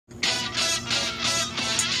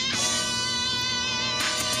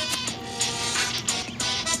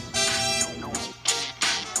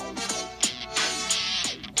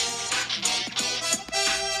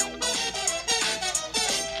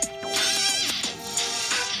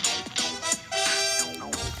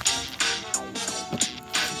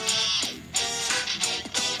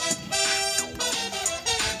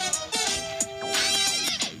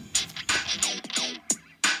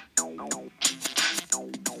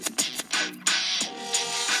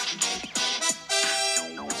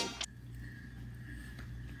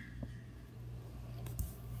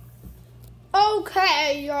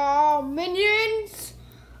Okay, y'all minions.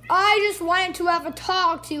 I just wanted to have a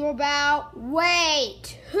talk to you about,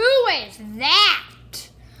 wait, who is that?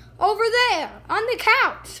 Over there, on the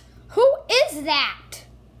couch. Who is that?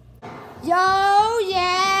 Yo,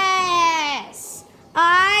 yes.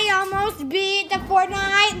 I almost beat the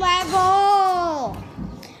Fortnite level.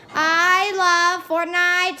 I love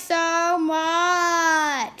Fortnite so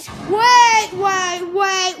much. Wait.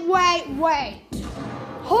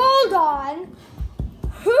 Hold on.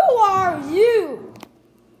 Who are you?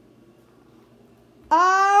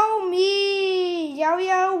 Oh, me.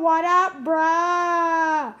 Yo, what up,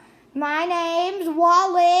 bruh? My name's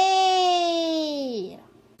Wally.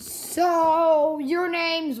 So, your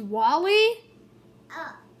name's Wally?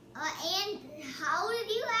 And how did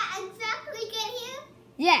you exactly get here?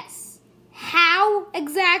 Yes. How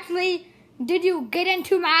exactly did you get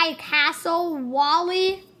into my castle,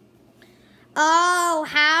 Wally? Oh,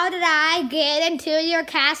 how did I get into your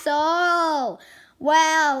castle?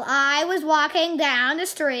 Well, I was walking down the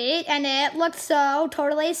street and it looked so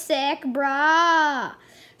totally sick, bruh.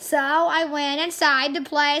 So I went inside to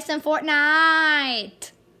play some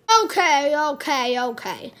Fortnite. Okay.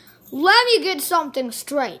 Let me get something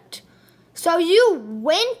straight. So you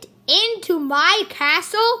went into my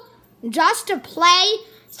castle just to play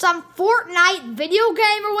some Fortnite video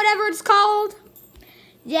game or whatever it's called?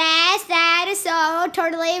 Yes, that is so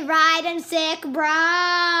totally right and sick,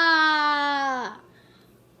 bruh.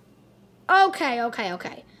 Okay.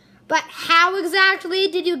 But how exactly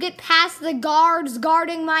did you get past the guards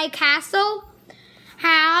guarding my castle?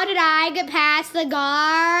 How did I get past the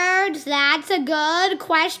guards? That's a good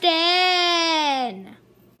question.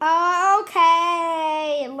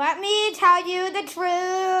 Okay, let me tell you the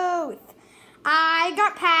truth. I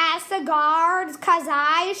got past the guards because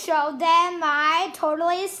I showed them my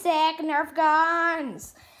totally sick Nerf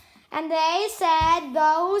guns. And they said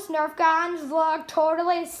those Nerf guns look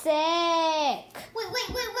totally sick. Wait.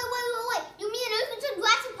 You mean the Nerf guns in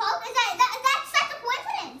Jurassic Park? That's such a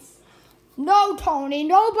coincidence. No, Tony,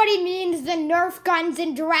 nobody means the Nerf guns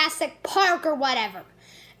in Jurassic Park or whatever.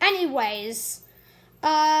 Anyways,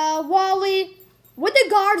 Wally, would the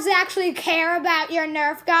guards actually care about your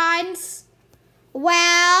Nerf guns?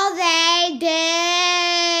 Well, they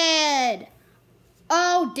did.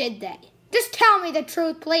 Oh, did they? Just tell me the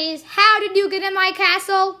truth, please. How did you get in my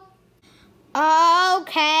castle?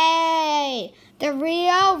 Okay. The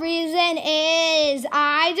real reason is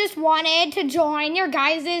I just wanted to join your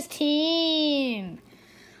guys' team.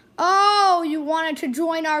 Oh, you wanted to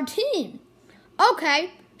join our team?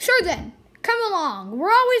 Okay, sure then. Come along.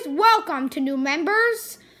 We're always welcome to new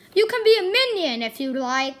members. You can be a minion if you'd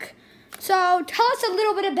like. So tell us a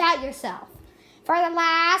little bit about yourself. For the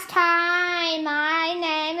last time, my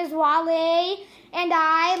name is Wally, and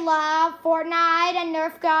I love Fortnite and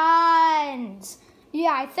Nerf guns.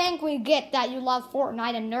 Yeah, I think we get that you love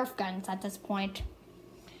Fortnite and Nerf guns at this point.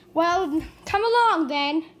 Well, come along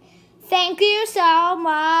then. Thank you so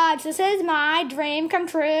much. This is my dream come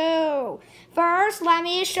true. First, let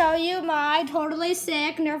me show you my totally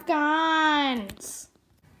sick Nerf guns.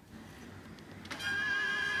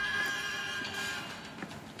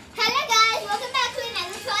 Hello guys, welcome back to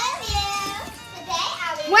another toy review. Today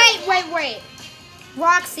I will Wait.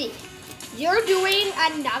 Roxy, you're doing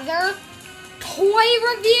another toy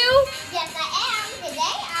review? Yes, I am.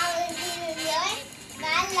 Today I will be reviewing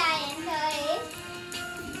my lion toy.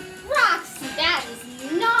 Roxy, that is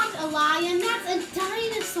not a lion, that's a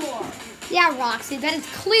dinosaur. Yeah, Roxy, that is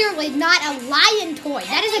clearly not a lion toy.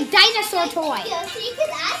 That is a dinosaur toy. Guilty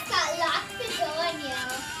because I locked the door on you.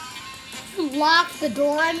 You locked the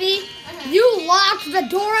door on me? You locked the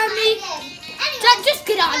door on me? Anyway, Just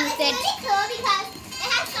get on with it. It's really cool because it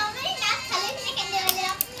has so many nice colors and it can do a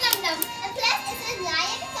little num-num. And plus it says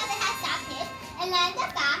lion because it has soft teeth. And lions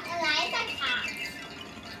are fast and lions are cats.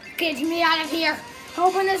 Get me out of here.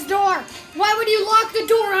 Open this door. Why would you lock the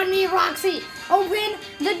door on me, Roxy? Open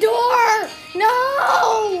the door.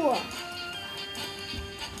 No.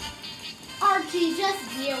 Archie, just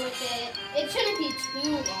deal with it. It shouldn't be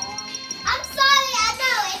too long. I'm sorry, I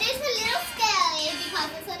know. It is a little scary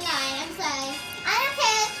because it's a lion. I'm sorry. I don't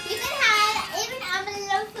care. You can hide. Even I'm a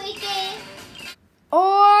little freaky.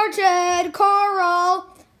 Orchid, Coral,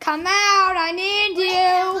 come out. I need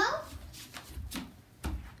you.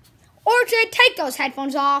 Orchid, take those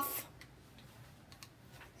headphones off.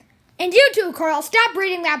 And you too, Coral, stop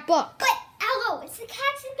reading that book. But, Elmo, it's the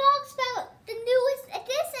Cats and Dogs spell, the newest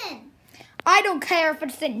edition. I don't care if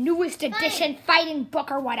it's the newest edition fighting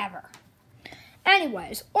book or whatever.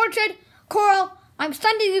 Anyways, Orchid, Coral, I'm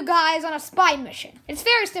sending you guys on a spy mission. It's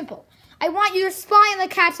very simple. I want you to spy on the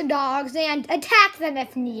cats and dogs and attack them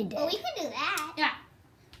if needed. Well, we can do that. Yeah.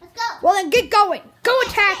 Let's go. Well, then get going. Go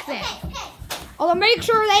attack them. Okay. Although make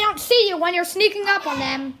sure they don't see you when you're sneaking up on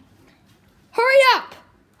them. Hurry up.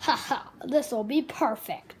 Haha, this will be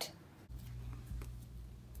perfect.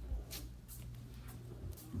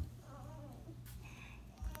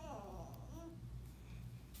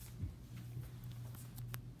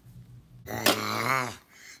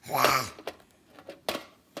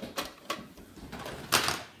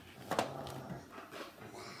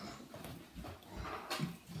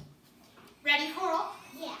 Ready, Coral?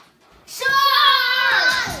 Yeah. Sure!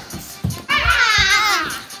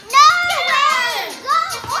 No way! Go!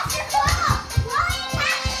 What's your goal? Ryan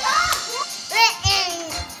has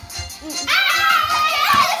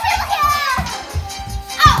to go!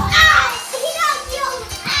 Oh, ow! He knows you!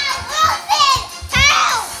 Ow! Wilson!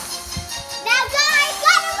 Help! Now, guys,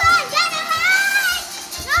 gotta run!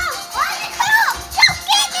 No! On the coat! Don't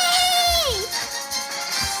get me!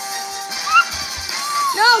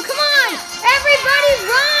 No, come on. Everybody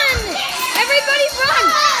run. Everybody run.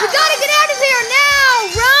 We gotta get out of here now.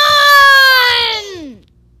 Run.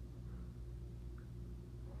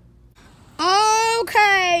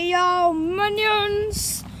 Okay, yo,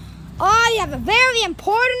 minions. I have a very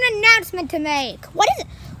important announcement to make. What is it?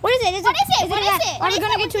 What is it? Is What is it? What is it? Are What we is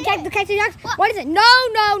gonna it? get to What attack is the it? cats and dogs? What? What is it? No,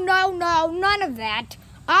 none of that.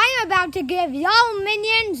 I'm about to give y'all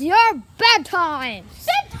minions your bedtimes.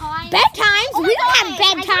 Bedtime. Bedtimes? Oh my We don't have God.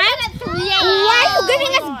 bedtimes. I do that at 3 Why are you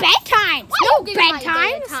giving us bedtimes? No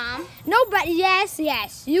bedtimes. Bedtime. No, but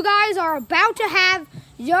yes. You guys are about to have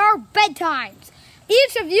your bedtimes.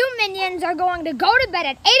 Each of you minions are going to go to bed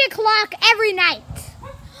at 8 o'clock every night.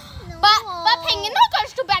 But Penguin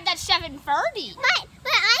goes to bed at 7:30.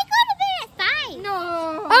 But I go to bed at 5.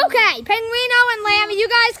 No. Okay, Penguino and Lammy, you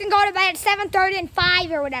guys can go to bed at 7:30 and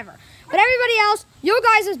 5 or whatever. But everybody else, your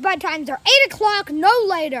guys' bedtimes are 8 o'clock, no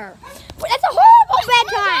later. That's a horrible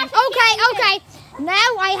bedtime. Okay.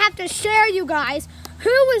 Now I have to share you guys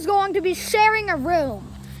who is going to be sharing a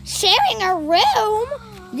room. Sharing a room?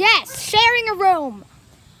 Yes, sharing a room.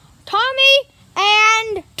 Tommy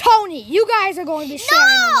and Tony, you guys are going to be sharing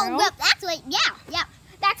a room. Well, actually, yeah.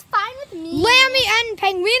 That's fine with me. Lammy and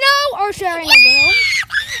Penguino are sharing a room.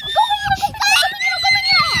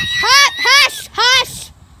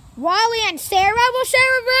 Hush! Wally and Sarah will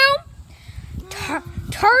share a room.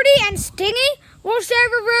 Turdy and Stingy will share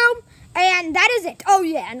a room. And that is it. Oh,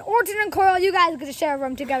 yeah. And Orton and Coral, you guys get to share a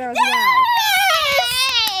room together as well.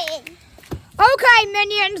 Okay,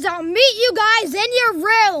 minions, I'll meet you guys in your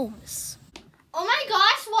rooms. Oh my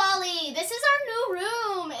gosh, Wally. This is our new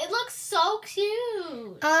room. It looks so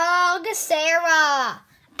cute. Oh, Sarah,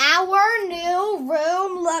 our new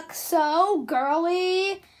room looks so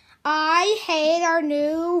girly. I hate our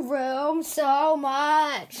new room so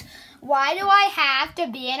much. Why do I have to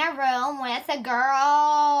be in a room with a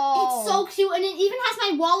girl? It's so cute, and it even has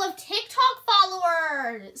my wall of TikTok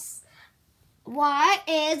followers. What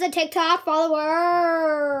is a TikTok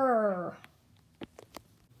follower?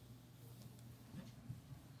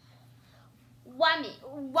 Why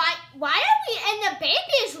are we in the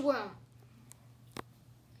baby's room?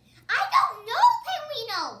 I don't know,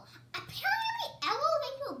 Penguino. Apparently, elves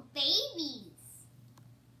into babies.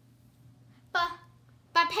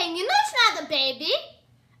 But Penguino's not a baby.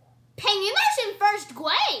 Penguino's in first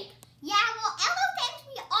grade. Yeah, well, elves tend to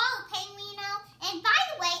be all Penguino. And by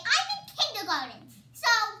the way, I'm in kindergarten.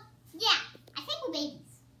 So, yeah, I think we're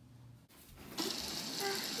babies.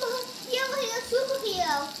 Hero,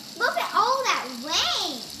 superhero. Look at all that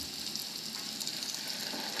rain.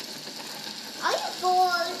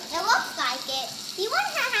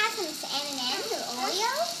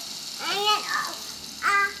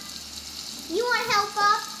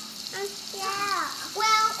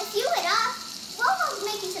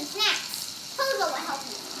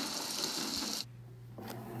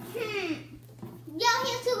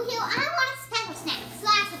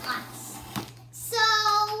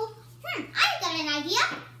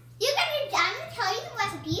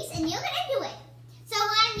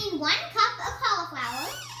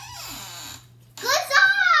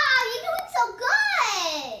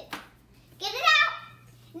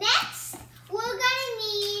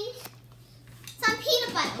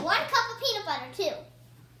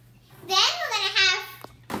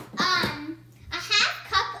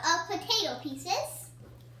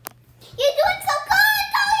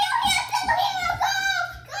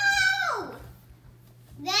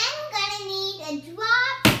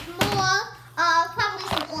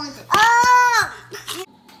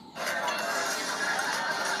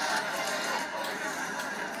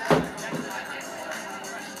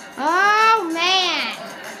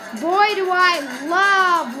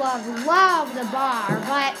 love the bar,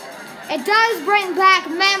 but it does bring back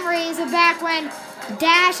memories of back when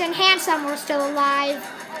Dash and Handsome were still alive.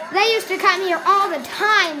 They used to come here all the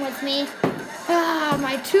time with me.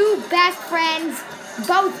 My two best friends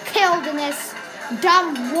both killed in this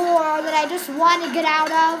dumb war that I just want to get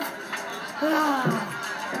out of.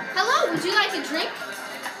 Hello, would you like a drink?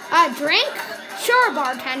 A drink? Sure,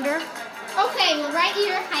 bartender. Okay, well, right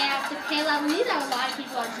here I have to pay la vida. A lot of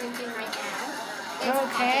people are drinking right now.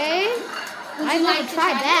 Okay. Would I've you never like to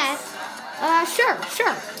tried try that. this? Sure.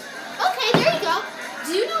 Okay, there you go.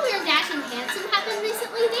 Do you know where Dash and Handsome have been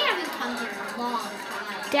recently? They haven't come here in a long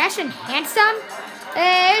time. Dash and Handsome?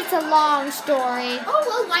 It's a long story. Oh,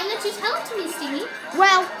 well, why don't you tell it to me, Steamy?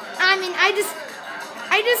 Well, I mean,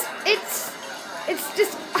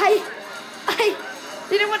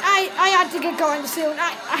 you know what, I ought to get going soon.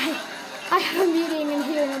 I have a meeting in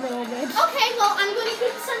here in a little bit. Okay, well, I'm going to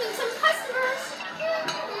keep serving some customers.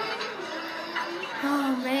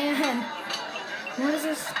 Oh, man. What is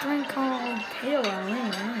this drink called? Pale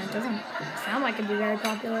Ale. It doesn't sound like it'd be very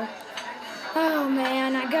popular. Oh,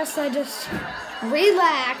 man, I guess I just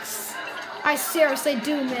relax. I seriously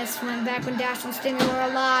do miss back when Dash and Stingy were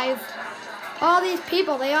alive. All these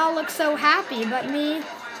people, they all look so happy, but me,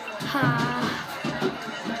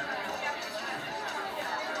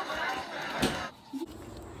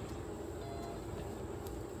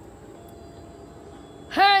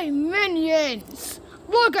 Hey, minions!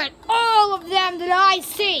 Look at all of them that I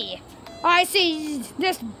see! I see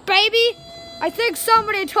this baby. I think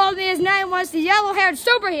somebody told me his name was the yellow-haired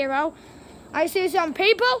superhero. I see some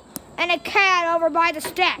people and a cat over by the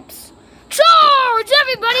steps. Charge!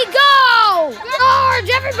 Everybody go! Charge!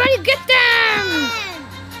 Everybody get them!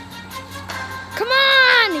 Come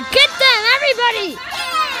on! Get them, everybody!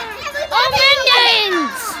 All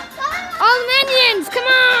minions! All minions, come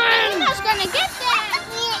on! Who's gonna get them?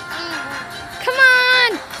 Come on!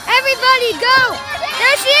 Everybody go!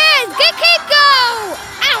 There she is! Get Keiko!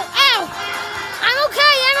 Ow, ow! I'm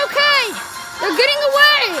okay! They're getting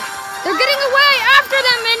away! They're getting away! After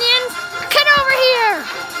them, minions! Get over here!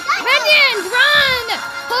 Minions, run!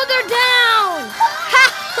 Hold her down! Ha,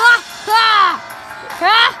 ha, ha!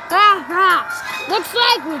 Ha, ha, ha! Looks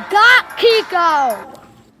like we got Keiko!